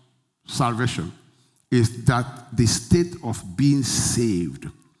salvation is that the state of being saved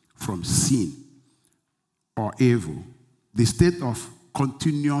from sin or evil, the state of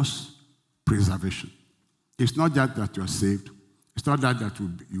continuous preservation. It's not that you're saved. It's not that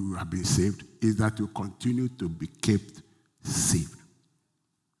you have been saved. It's that you continue to be kept saved.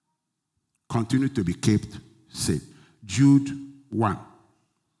 Continue to be kept saved. Jude 1.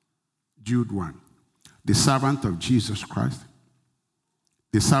 Jude 1. The servant of Jesus Christ.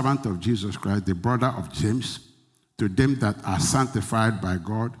 The servant of Jesus Christ, the brother of James, to them that are sanctified by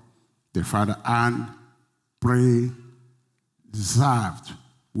God, the Father, and preserved.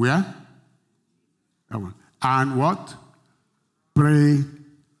 Where? And what?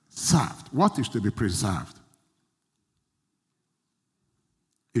 Preserved. What is to be preserved?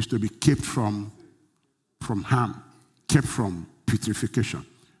 Is to be kept from harm, kept from putrefaction,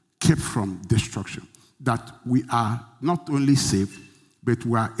 kept from destruction. That we are not only saved, but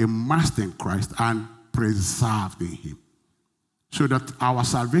we are immersed in Christ and preserved in him. So that our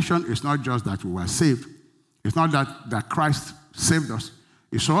salvation is not just that we were saved. It's not that Christ saved us.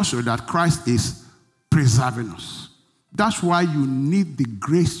 It's also that Christ is preserving us. That's why you need the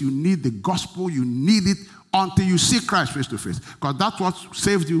grace, you need the gospel, you need it until you see Christ face to face. Because that's what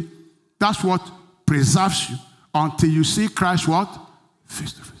saved you. That's what preserves you until you see Christ what?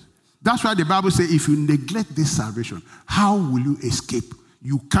 Face to face. That's why the Bible says if you neglect this salvation, how will you escape?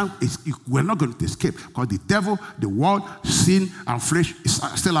 You can't. We're not going to escape because the devil, the world, sin, and flesh is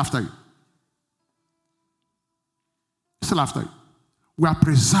still after you. Still after you. We are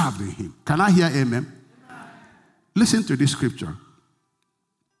preserved in him. Can I hear amen? Amen. Listen to this scripture.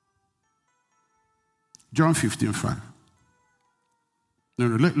 John 15:5.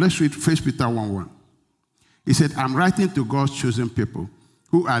 Let's read 1 Peter 1:1. He said, I'm writing to God's chosen people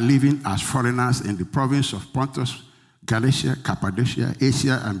who are living as foreigners in the province of Pontus, Galatia, Cappadocia,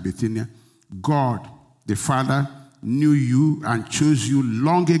 Asia, and Bithynia. God, the Father, knew you and chose you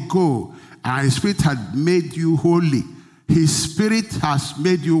long ago, and his Spirit had made you holy. His Spirit has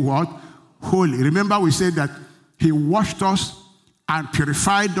made you what? Holy. Remember we said that he washed us and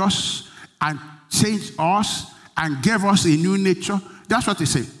purified us and changed us and gave us a new nature. That's what he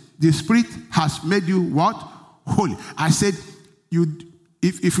said. The Spirit has made you what? Holy. I said,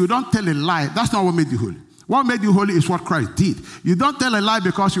 if you don't tell a lie, that's not what made you holy. What made you holy is what Christ did. You don't tell a lie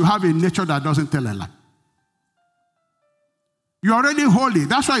because you have a nature that doesn't tell a lie. You're already holy.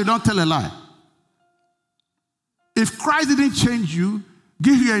 That's why you don't tell a lie. If Christ didn't change you,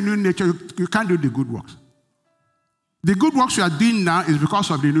 give you a new nature, you can't do the good works. The good works you are doing now is because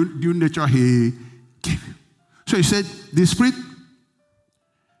of the new nature he gave you. So he said, the Spirit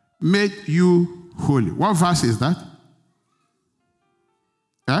made you holy. What verse is that?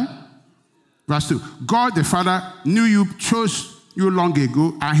 Verse 2. God the Father knew you, chose you long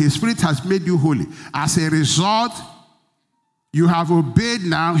ago, and his Spirit has made you holy. As a result, you have obeyed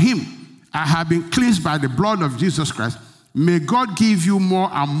now him and have been cleansed by the blood of Jesus Christ. May God give you more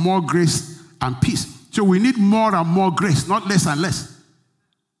and more grace and peace. So we need more and more grace, not less and less.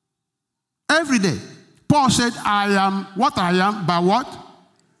 Every day. Paul said, I am what I am by what?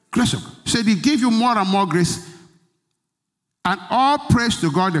 Grace of God. He said he gave you more and more grace. And all praise to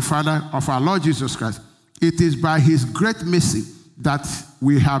God the Father of our Lord Jesus Christ. It is by his great mercy that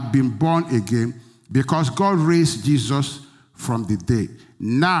we have been born again, because God raised Jesus from the dead.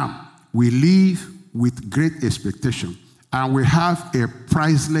 Now we live with great expectation, and we have a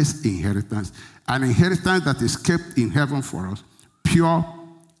priceless inheritance, an inheritance that is kept in heaven for us, pure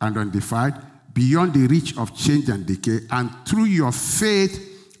and undefiled, beyond the reach of change and decay. And through your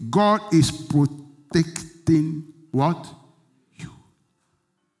faith, God is protecting what? You.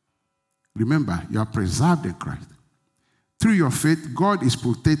 Remember, you are preserved in Christ. Through your faith, God is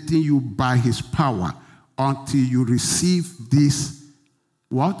protecting you by his power until you receive this,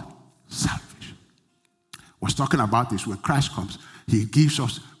 what? Salvation. I was talking about this when Christ comes. He gives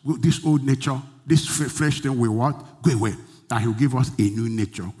us this old nature, this flesh thing will what? Go away. And he'll give us a new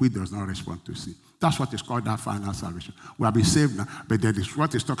nature which does not respond to sin. That's what is called that final salvation. We have been saved now, but that is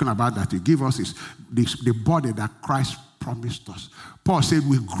what is talking about that he give us is the body that Christ promised us. Paul said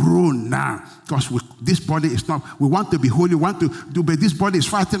we grow now because this body is not, we want to be holy, want to do, but this body is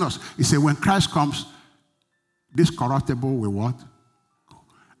fighting us. He said when Christ comes, this corruptible will what?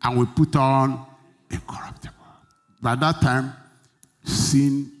 And we put on incorruptible. By that time,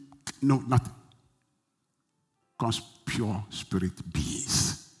 sin, no, nothing. Comes pure spirit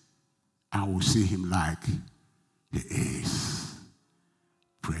beings. And we'll see him like he is.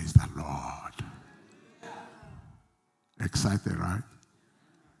 Praise the Lord. Excited, right?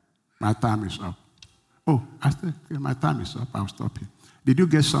 My time is up. Oh, my time is up. I'll stop here. Did you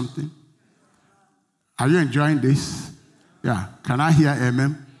get something? Are you enjoying this? Yeah. Can I hear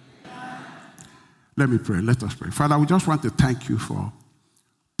amen? Let me pray. Let us pray. Father, we just want to thank you for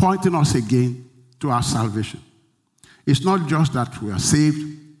pointing us again to our salvation. It's not just that we are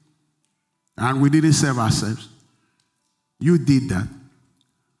saved and we didn't save ourselves. You did that.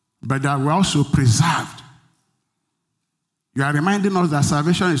 But that we're also preserved. You are reminding us that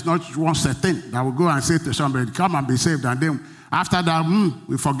salvation is not one certain that we go and say to somebody, come and be saved, and then after that,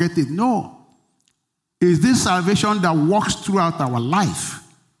 we forget it. No. It's this salvation that walks throughout our life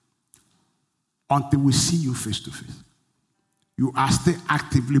until we see you face to face. You are still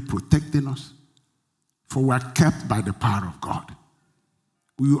actively protecting us, for we are kept by the power of God.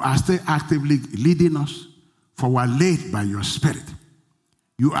 You are still actively leading us, for we are led by your Spirit.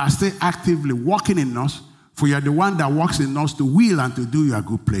 You are still actively walking in us, for you are the one that walks in us to will and to do your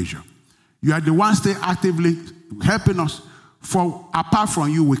good pleasure. You are the one still actively helping us, for apart from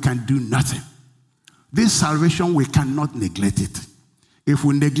you, we can do nothing. This salvation, we cannot neglect it. If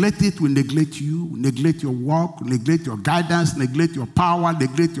we neglect it, we neglect you, we neglect your work, we neglect your guidance, neglect your power,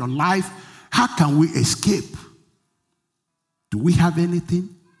 neglect your life. How can we escape? Do we have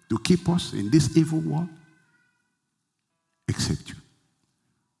anything to keep us in this evil world? Except you.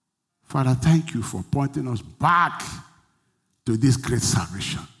 Father, thank you for pointing us back to this great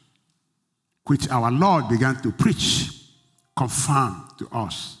salvation, which our Lord began to preach, confirmed to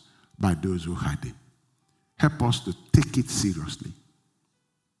us by those who heard it. Help us to take it seriously,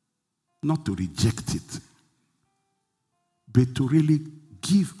 not to reject it, but to really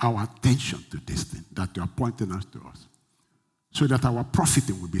give our attention to this thing that you are pointing us to us, so that our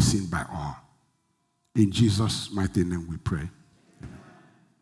profiting will be seen by all. In Jesus' mighty name we pray.